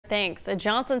Thanks. A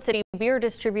Johnson City beer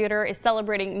distributor is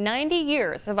celebrating 90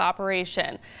 years of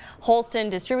operation. Holston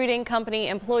Distributing Company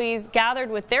employees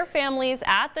gathered with their families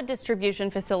at the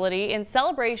distribution facility in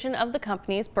celebration of the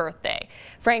company's birthday.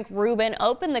 Frank Rubin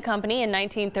opened the company in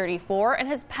 1934 and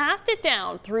has passed it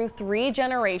down through 3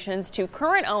 generations to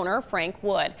current owner Frank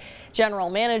Wood. General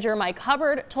Manager Mike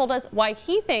Hubbard told us why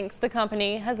he thinks the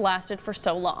company has lasted for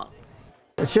so long.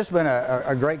 It's just been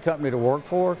a great company to work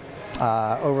for.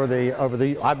 I've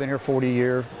been here 40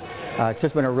 years. It's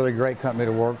just been a really great company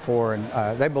to work for,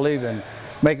 and they believe in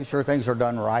making sure things are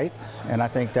done right. And I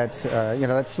think that's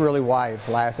that's really why it's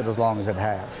lasted as long as it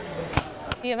has.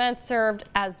 The event served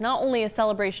as not only a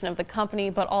celebration of the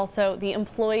company, but also the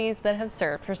employees that have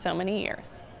served for so many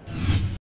years.